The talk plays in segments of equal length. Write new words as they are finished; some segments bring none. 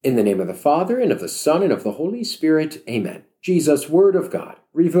In the name of the Father, and of the Son, and of the Holy Spirit, amen. Jesus, Word of God,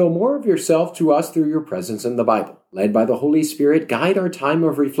 reveal more of yourself to us through your presence in the Bible. Led by the Holy Spirit, guide our time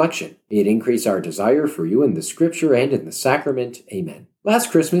of reflection. May it increase our desire for you in the Scripture and in the sacrament, amen.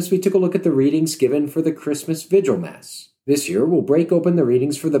 Last Christmas, we took a look at the readings given for the Christmas Vigil Mass. This year, we'll break open the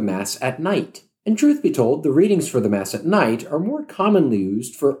readings for the Mass at night. And truth be told, the readings for the Mass at night are more commonly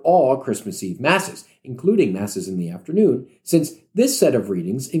used for all Christmas Eve Masses, including Masses in the afternoon, since this set of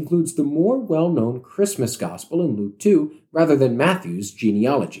readings includes the more well-known Christmas Gospel in Luke 2 rather than Matthew's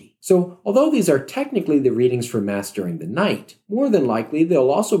genealogy. So, although these are technically the readings for Mass during the night, more than likely they'll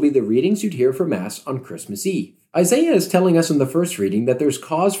also be the readings you'd hear for Mass on Christmas Eve. Isaiah is telling us in the first reading that there's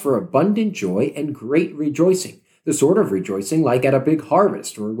cause for abundant joy and great rejoicing, the sort of rejoicing like at a big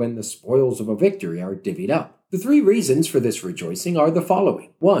harvest or when the spoils of a victory are divvied up. The three reasons for this rejoicing are the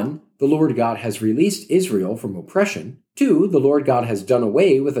following. 1. The Lord God has released Israel from oppression. 2. The Lord God has done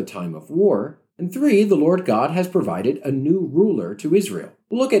away with a time of war. And 3. The Lord God has provided a new ruler to Israel.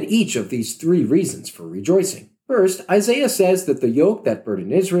 We'll look at each of these three reasons for rejoicing. First, Isaiah says that the yoke that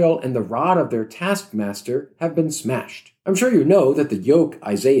burdened Israel and the rod of their taskmaster have been smashed. I'm sure you know that the yoke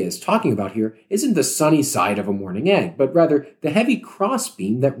Isaiah is talking about here isn't the sunny side of a morning egg, but rather the heavy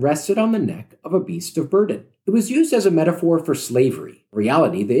crossbeam that rested on the neck of a beast of burden. It was used as a metaphor for slavery, a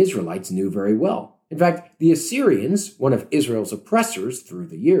reality the Israelites knew very well. In fact, the Assyrians, one of Israel's oppressors through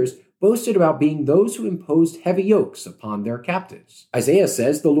the years, boasted about being those who imposed heavy yokes upon their captives. Isaiah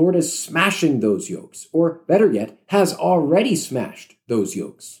says the Lord is smashing those yokes, or better yet, has already smashed those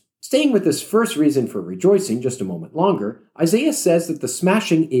yokes. Staying with this first reason for rejoicing just a moment longer, Isaiah says that the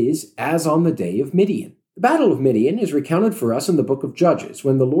smashing is as on the day of Midian. The Battle of Midian is recounted for us in the book of Judges,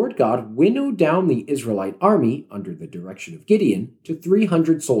 when the Lord God winnowed down the Israelite army, under the direction of Gideon, to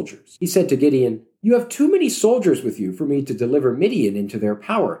 300 soldiers. He said to Gideon, "You have too many soldiers with you for me to deliver Midian into their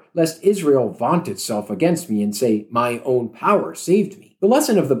power, lest Israel vaunt itself against me and say, 'My own power saved me.'" The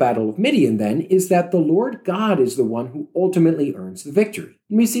lesson of the Battle of Midian, then, is that the Lord God is the one who ultimately earns the victory.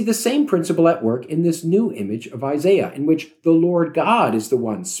 And we see the same principle at work in this new image of Isaiah, in which the Lord God is the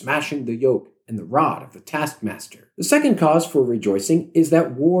one smashing the yoke and the rod of the taskmaster. The second cause for rejoicing is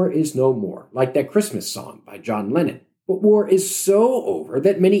that war is no more, like that Christmas song by John Lennon. But war is so over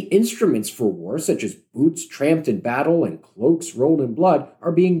that many instruments for war, such as boots tramped in battle and cloaks rolled in blood,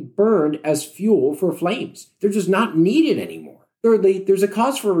 are being burned as fuel for flames. They're just not needed anymore. Thirdly, there's a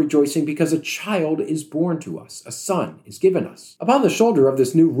cause for rejoicing because a child is born to us, a son is given us. Upon the shoulder of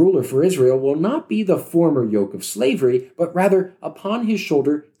this new ruler for Israel will not be the former yoke of slavery, but rather upon his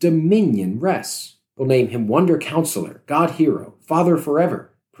shoulder dominion rests. We'll name him Wonder Counselor, God Hero, Father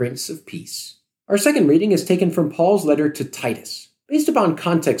Forever, Prince of Peace. Our second reading is taken from Paul's letter to Titus. Based upon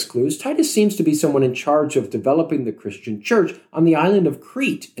context clues, Titus seems to be someone in charge of developing the Christian church on the island of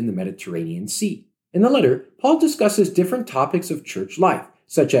Crete in the Mediterranean Sea. In the letter, Paul discusses different topics of church life,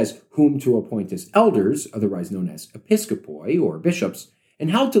 such as whom to appoint as elders, otherwise known as episkopoi or bishops,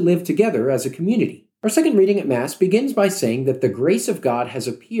 and how to live together as a community. Our second reading at Mass begins by saying that the grace of God has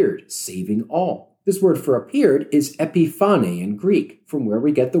appeared, saving all. This word for appeared is epiphane in Greek, from where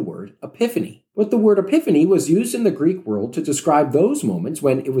we get the word epiphany. But the word epiphany was used in the Greek world to describe those moments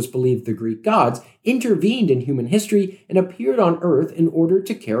when it was believed the Greek gods intervened in human history and appeared on earth in order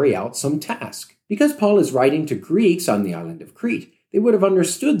to carry out some task. Because Paul is writing to Greeks on the island of Crete, they would have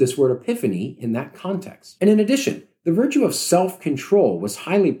understood this word epiphany in that context. And in addition, the virtue of self-control was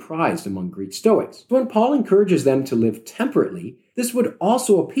highly prized among Greek Stoics. So when Paul encourages them to live temperately, this would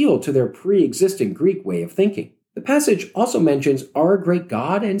also appeal to their pre-existing Greek way of thinking. The passage also mentions our great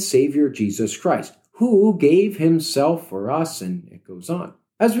God and Savior Jesus Christ, who gave himself for us, and it goes on.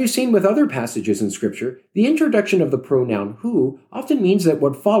 As we've seen with other passages in Scripture, the introduction of the pronoun who often means that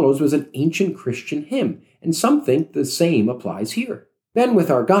what follows was an ancient Christian hymn, and some think the same applies here. Then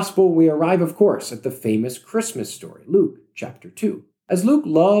with our Gospel, we arrive, of course, at the famous Christmas story, Luke chapter 2. As Luke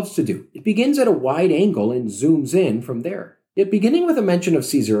loves to do, it begins at a wide angle and zooms in from there. Yet beginning with a mention of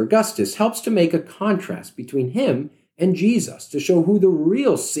Caesar Augustus helps to make a contrast between him and Jesus to show who the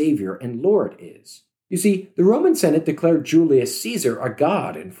real Savior and Lord is. You see, the Roman Senate declared Julius Caesar a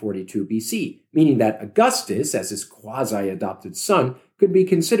god in 42 BC, meaning that Augustus, as his quasi-adopted son, could be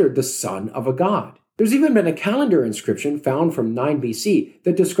considered the son of a god. There's even been a calendar inscription found from 9 BC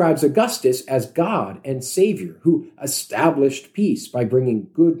that describes Augustus as God and Savior, who established peace by bringing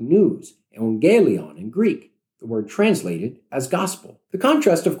good news, evangelion in Greek, the word translated as gospel. The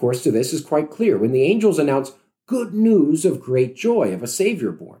contrast, of course, to this is quite clear when the angels announce good news of great joy of a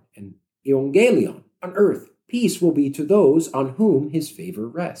Savior born, and evangelion. On earth, peace will be to those on whom his favor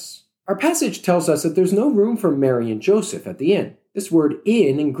rests. Our passage tells us that there's no room for Mary and Joseph at the inn. This word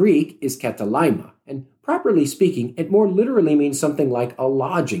inn in Greek is katalaima, and properly speaking, it more literally means something like a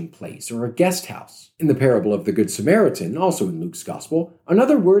lodging place or a guest house. In the parable of the Good Samaritan, also in Luke's Gospel,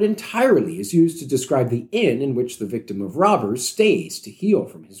 another word entirely is used to describe the inn in which the victim of robbers stays to heal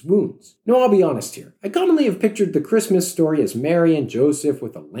from his wounds. Now, I'll be honest here. I commonly have pictured the Christmas story as Mary and Joseph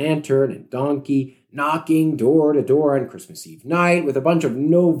with a lantern and donkey knocking door to door on Christmas Eve night with a bunch of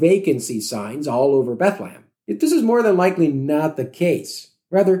no vacancy signs all over Bethlehem. Yet this is more than likely not the case.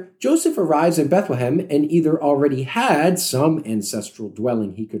 Rather, Joseph arrives in Bethlehem and either already had some ancestral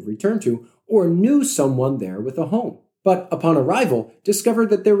dwelling he could return to, or knew someone there with a home. But upon arrival, discovered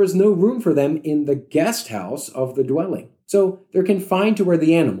that there was no room for them in the guest house of the dwelling. So they're confined to where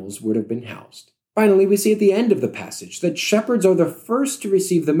the animals would have been housed. Finally, we see at the end of the passage that shepherds are the first to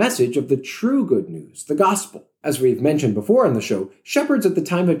receive the message of the true good news, the gospel. As we've mentioned before on the show, shepherds at the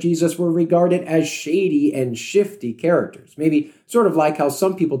time of Jesus were regarded as shady and shifty characters, maybe sort of like how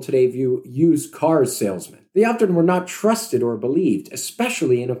some people today view used car salesmen. They often were not trusted or believed,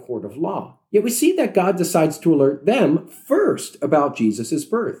 especially in a court of law. Yet we see that God decides to alert them first about Jesus'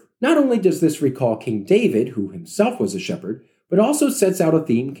 birth. Not only does this recall King David, who himself was a shepherd, but also sets out a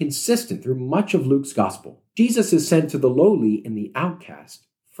theme consistent through much of Luke's gospel. Jesus is sent to the lowly and the outcast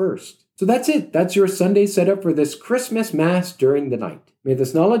first. So that's it. That's your Sunday setup for this Christmas Mass during the night. May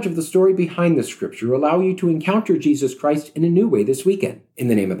this knowledge of the story behind the Scripture allow you to encounter Jesus Christ in a new way this weekend. In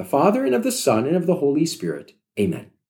the name of the Father, and of the Son, and of the Holy Spirit. Amen.